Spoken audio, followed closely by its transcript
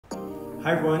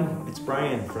Hi everyone, it's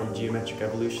Brian from Geometric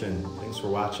Evolution. Thanks for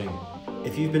watching.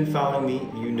 If you've been following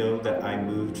me, you know that I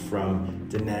moved from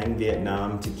Da Nang,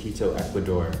 Vietnam to Quito,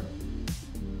 Ecuador.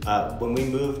 When we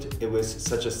moved, it was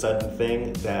such a sudden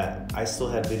thing that I still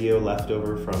had video left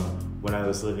over from when I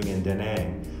was living in Da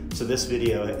Nang. So this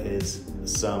video is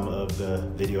some of the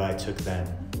video I took then.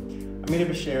 I'm going to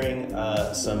be sharing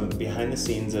some behind the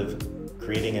scenes of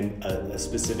creating a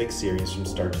specific series from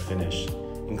start to finish,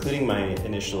 including my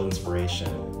initial inspiration.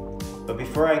 But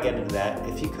before I get into that,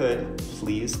 if you could,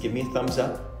 please give me a thumbs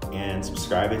up and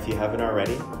subscribe if you haven't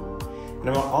already. And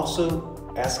I'm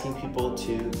also asking people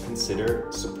to consider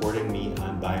supporting me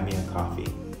on Buy Me a Coffee.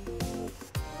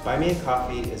 Buy Me a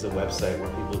Coffee is a website where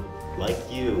people like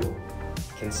you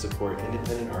can support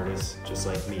independent artists just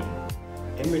like me.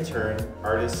 In return,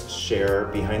 artists share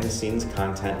behind the scenes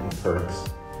content and perks.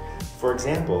 For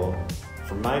example,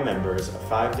 for my members, a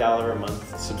 $5 a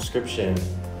month subscription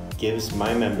gives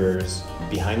my members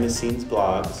behind the scenes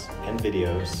blogs and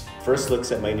videos, first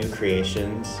looks at my new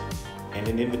creations, and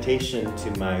an invitation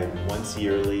to my once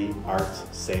yearly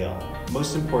art sale.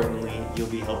 Most importantly, you'll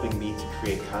be helping me to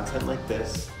create content like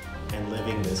this and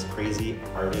living this crazy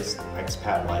artist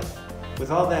expat life.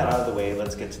 With all that out of the way,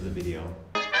 let's get to the video.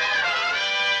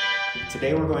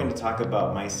 Today we're going to talk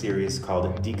about my series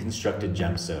called Deconstructed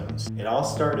Gemstones. It all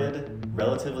started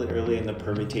relatively early in the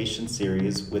Permutation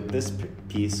series with this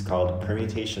piece called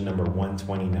Permutation number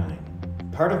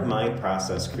 129. Part of my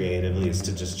process creatively is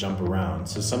to just jump around.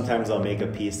 So sometimes I'll make a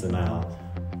piece and I'll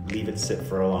leave it sit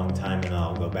for a long time and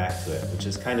I'll go back to it, which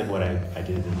is kind of what I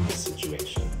did in this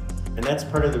situation. And that's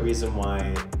part of the reason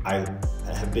why I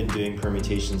have been doing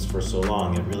permutations for so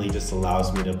long. It really just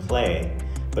allows me to play,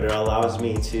 but it allows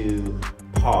me to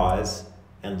pause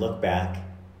and look back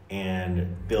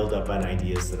and build up on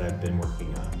ideas that I've been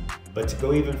working on. But to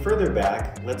go even further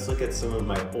back, let's look at some of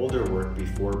my older work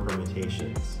before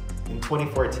permutations. In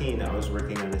 2014, I was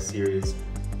working on a series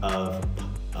of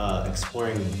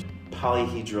exploring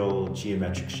polyhedral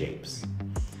geometric shapes.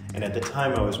 And at the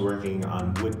time I was working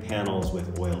on wood panels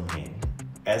with oil paint.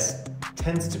 As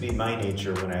tends to be my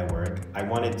nature when I work, I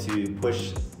wanted to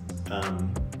push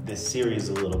this series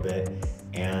a little bit,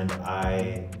 and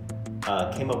I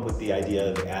came up with the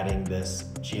idea of adding this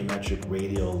geometric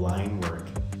radial line work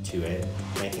to it,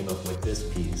 and I came up with this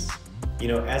piece. You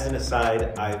know, as an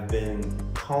aside, I've been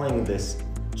calling this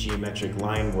geometric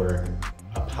line work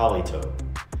a polytope.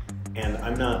 And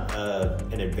I'm not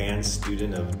an advanced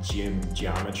student of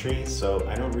geometry, so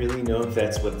I don't really know if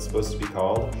that's what it's supposed to be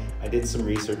called. I did some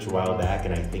research a while back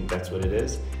and I think that's what it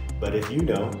is. But if you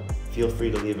know, feel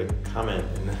free to leave a comment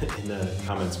in the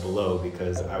comments below,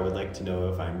 because I would like to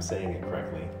know if I'm saying it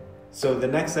correctly. So the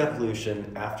next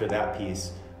evolution after that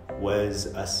piece was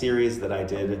a series that I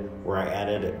did where I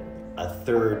added a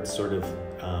third sort of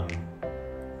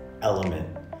element,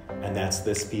 and that's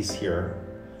this piece here.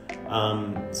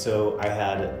 So I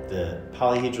had the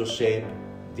polyhedral shape,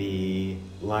 the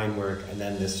line work, and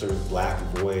then this sort of black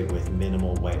void with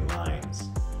minimal white lines.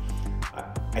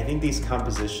 I think these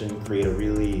compositions create a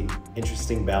really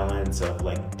interesting balance of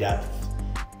like depth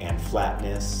and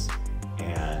flatness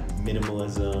and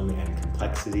minimalism and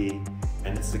complexity,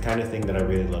 and it's the kind of thing that I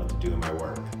really love to do in my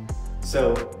work.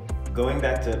 So going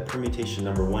back to permutation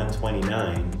number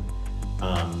 129,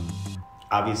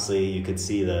 obviously you could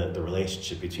see the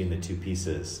relationship between the two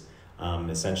pieces.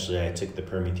 Essentially I took the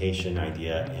permutation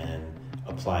idea and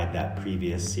applied that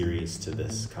previous series to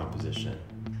this composition.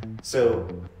 So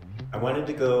I wanted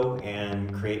to go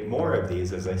and create more of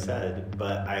these, as I said,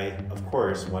 but I, of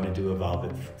course, wanted to evolve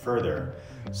it further.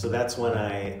 So that's when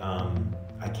I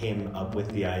came up with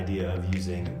the idea of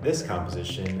using this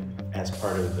composition as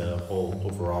part of the whole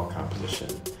overall composition.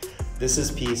 This is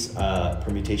piece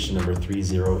permutation number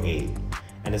 308,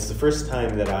 and it's the first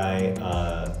time that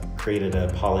I created a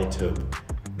polytope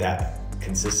that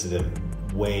consisted of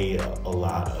a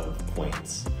lot of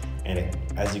points. And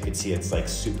as you can see, it's like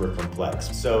super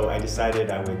complex. So I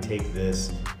decided I would take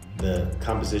the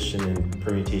composition in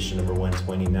permutation number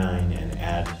 129 and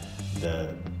add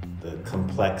the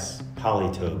complex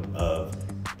polytope of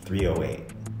 308.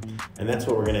 And that's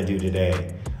what we're gonna do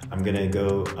today. I'm gonna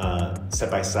go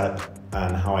step by step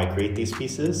on how I create these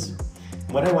pieces.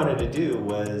 What I wanted to do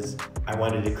was I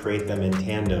wanted to create them in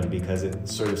tandem because it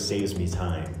sort of saves me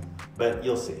time, but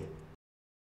you'll see.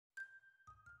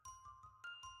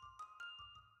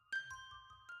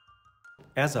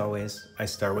 As always, I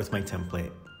start with my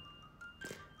template.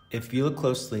 If you look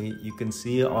closely, you can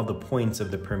see all the points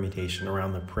of the permutation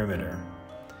around the perimeter.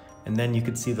 And then you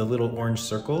can see the little orange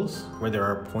circles where there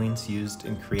are points used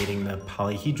in creating the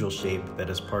polyhedral shape that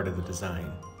is part of the design.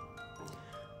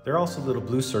 There are also little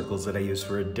blue circles that I use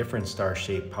for a different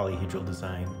star-shaped polyhedral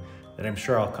design that I'm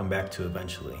sure I'll come back to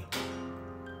eventually.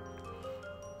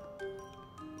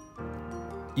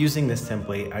 Using this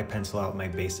template, I pencil out my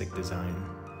basic design.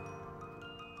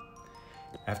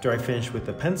 After I finish with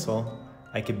the pencil,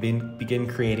 I can begin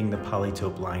creating the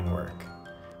polytope line work.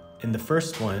 In the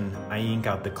first one, I ink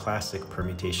out the classic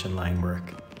permutation line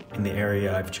work in the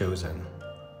area I've chosen.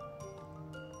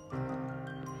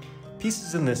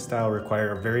 Pieces in this style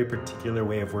require a very particular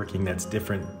way of working that's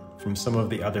different from some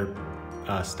of the other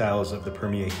styles of the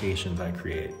permutations I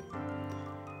create.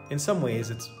 In some ways,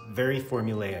 it's very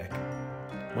formulaic.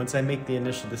 Once I make the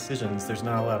initial decisions, there's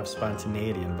not a lot of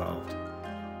spontaneity involved.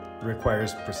 It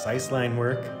requires precise line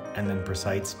work, and then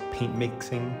precise paint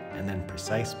mixing, and then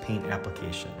precise paint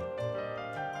application.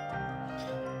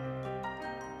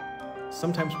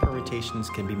 Sometimes permutations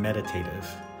can be meditative,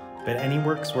 but any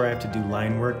works where I have to do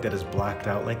line work that is blocked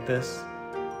out like this,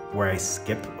 where I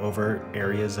skip over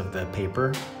areas of the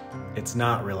paper, it's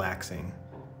not relaxing,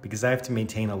 because I have to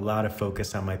maintain a lot of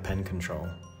focus on my pen control.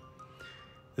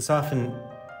 This often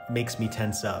makes me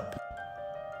tense up.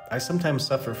 I sometimes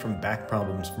suffer from back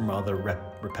problems from all the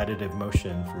repetitive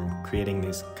motion from creating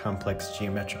these complex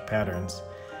geometric patterns,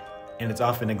 and it's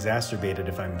often exacerbated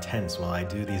if I'm tense while I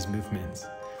do these movements.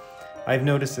 I've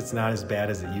noticed it's not as bad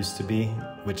as it used to be,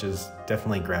 which is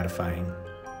definitely gratifying.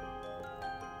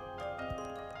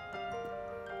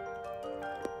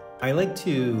 I like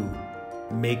to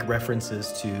make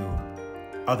references to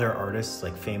other artists,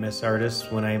 like famous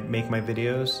artists, when I make my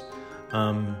videos.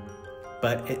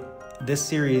 This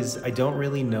series, I don't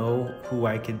really know who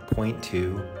I could point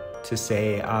to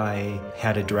say I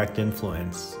had a direct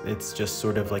influence. It's just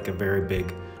sort of like a very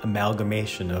big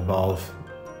amalgamation of all of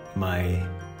my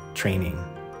training.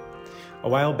 A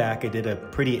while back, I did a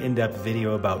pretty in-depth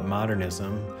video about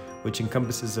modernism, which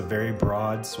encompasses a very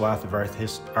broad swath of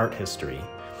art history.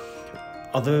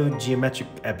 Although geometric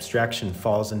abstraction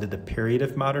falls into the period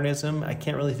of modernism, I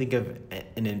can't really think of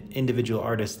an individual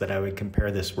artist that I would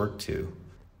compare this work to.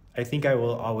 I think I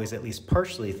will always at least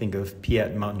partially think of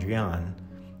Piet Mondrian,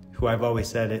 who I've always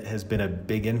said has been a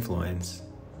big influence.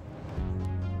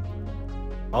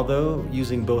 Although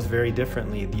using both very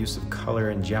differently, the use of color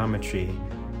and geometry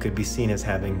could be seen as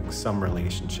having some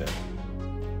relationship.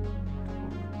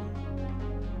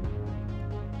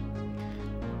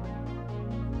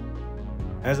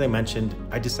 As I mentioned,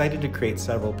 I decided to create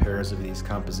several pairs of these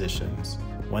compositions,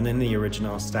 one in the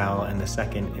original style and the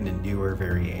second in a newer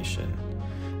variation.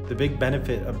 The big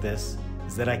benefit of this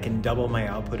is that I can double my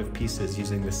output of pieces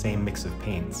using the same mix of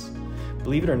paints.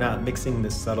 Believe it or not, mixing the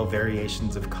subtle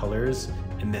variations of colors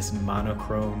in this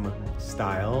monochrome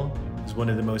style is one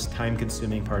of the most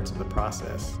time-consuming parts of the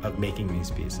process of making these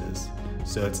pieces.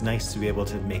 So it's nice to be able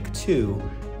to make two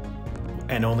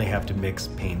and only have to mix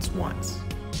paints once.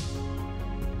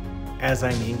 As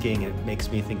I'm inking, it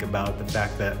makes me think about the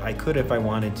fact that I could, if I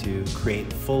wanted to,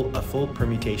 create a full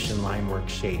permutation line work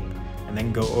shape and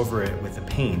then go over it with a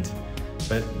paint,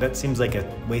 but that seems like a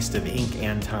waste of ink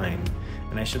and time.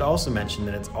 And I should also mention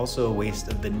that it's also a waste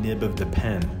of the nib of the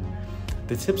pen.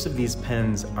 The tips of these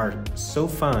pens are so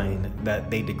fine that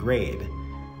they degrade,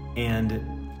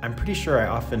 and I'm pretty sure I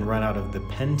often run out of the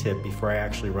pen tip before I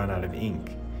actually run out of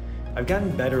ink. I've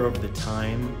gotten better over the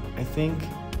time, I think.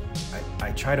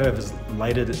 I try to have as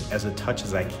light as a touch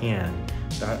as I can.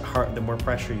 The more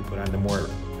pressure you put on, the more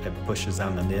it pushes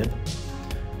on the nib.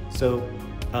 So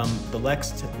the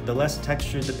less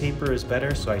textured the paper is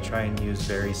better, so I try and use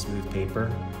very smooth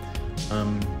paper.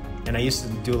 And I used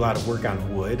to do a lot of work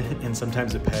on wood, and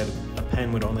sometimes a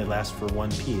pen would only last for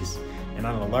one piece. And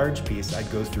on a large piece,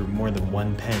 I'd go through more than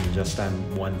one pen just on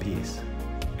one piece.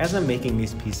 As I'm making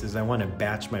these pieces, I want to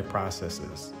batch my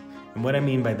processes. And what I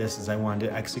mean by this is I want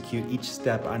to execute each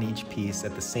step on each piece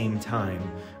at the same time,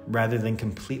 rather than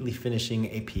completely finishing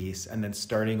a piece and then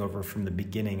starting over from the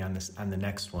beginning on the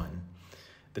next one.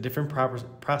 The different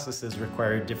processes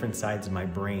require different sides of my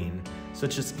brain, so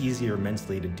it's just easier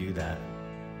mentally to do that.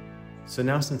 So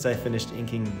now, since I finished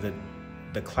inking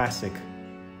the classic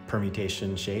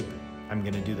permutation shape, I'm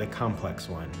going to do the complex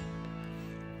one.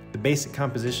 The basic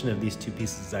composition of these two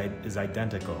pieces is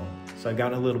identical, so I've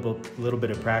gotten a little bit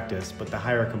of practice, but the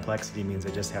higher complexity means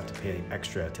I just have to pay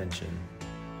extra attention.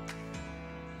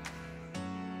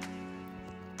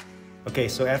 Okay,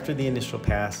 so after the initial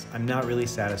pass, I'm not really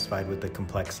satisfied with the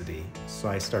complexity, so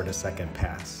I start a second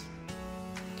pass.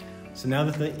 So now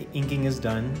that the inking is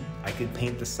done, I could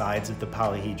paint the sides of the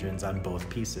polyhedrons on both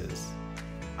pieces.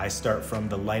 I start from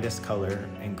the lightest color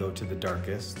and go to the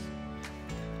darkest.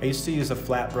 I used to use a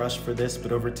flat brush for this,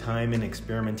 but over time in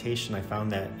experimentation, I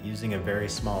found that using a very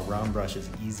small round brush is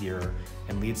easier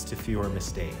and leads to fewer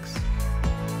mistakes.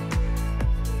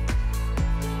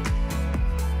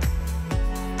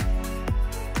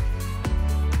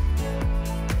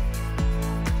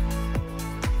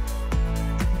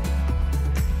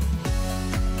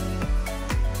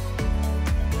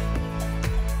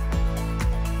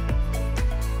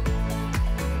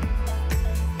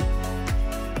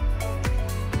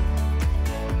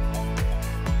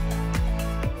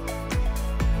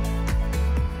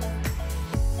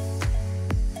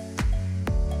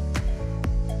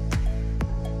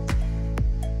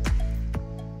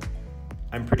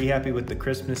 I'm pretty happy with the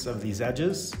crispness of these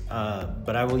edges,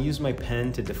 but I will use my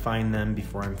pen to define them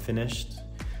before I'm finished.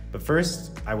 But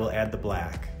first, I will add the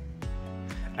black.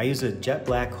 I use a jet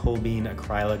black Holbein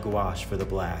acrylic gouache for the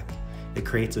black. It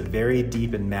creates a very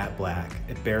deep and matte black.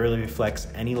 It barely reflects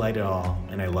any light at all,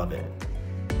 and I love it.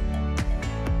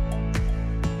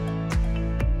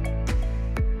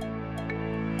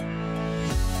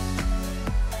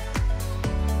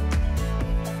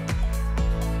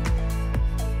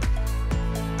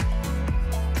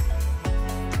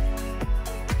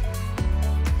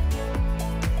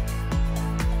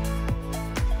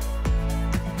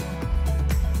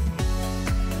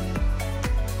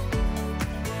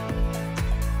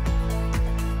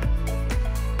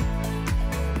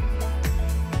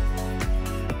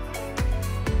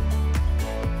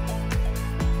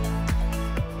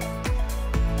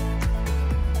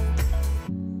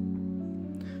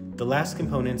 The last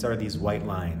components are these white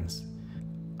lines.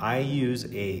 I use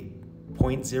a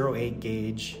 0.08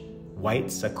 gauge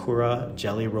white Sakura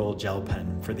Jelly Roll gel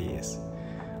pen for these.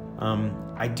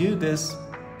 I do this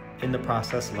in the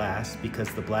process last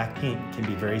because the black paint can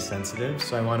be very sensitive,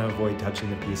 so I want to avoid touching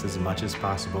the piece as much as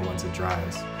possible once it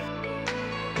dries.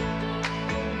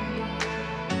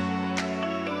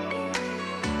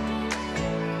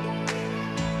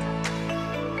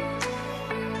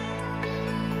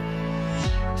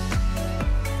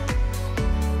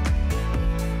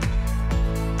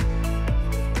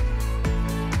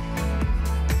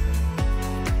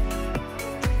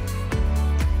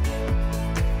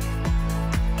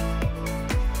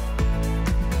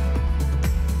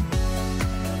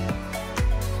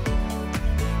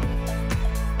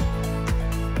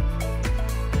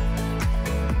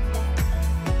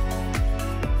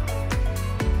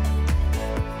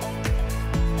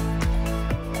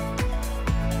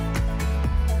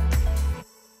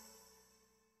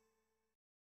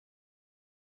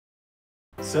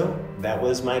 So that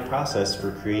was my process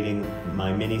for creating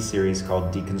my mini-series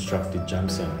called Deconstructed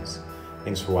Gemstones.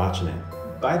 Thanks for watching it.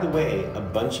 By the way, a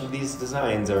bunch of these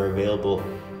designs are available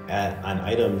on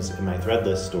items in my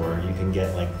Threadless store. You can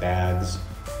get like bags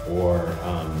or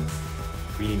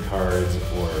greeting cards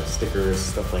or stickers,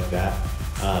 stuff like that.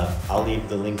 I'll leave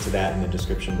the link to that in the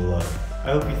description below.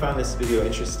 I hope you found this video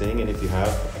interesting, and if you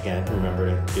have, again, remember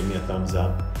to give me a thumbs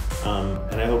up.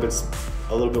 And I hope it's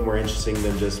a little bit more interesting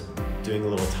than just doing a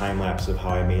little time lapse of how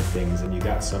I made things, and you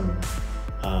got some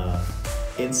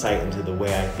insight into the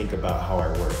way I think about how I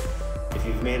work. If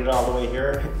you've made it all the way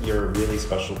here, you're a really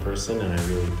special person, and I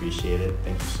really appreciate it.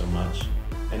 Thank you so much.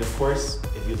 And of course,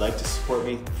 if you'd like to support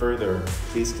me further,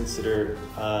 please consider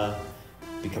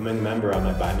becoming a member on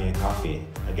my Buy Me a Coffee.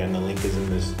 Again, the link is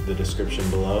in the description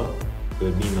below. It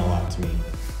would mean a lot to me.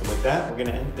 And with that, we're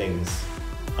gonna end things.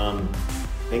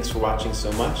 Thanks for watching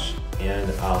so much,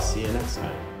 and I'll see you next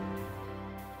time.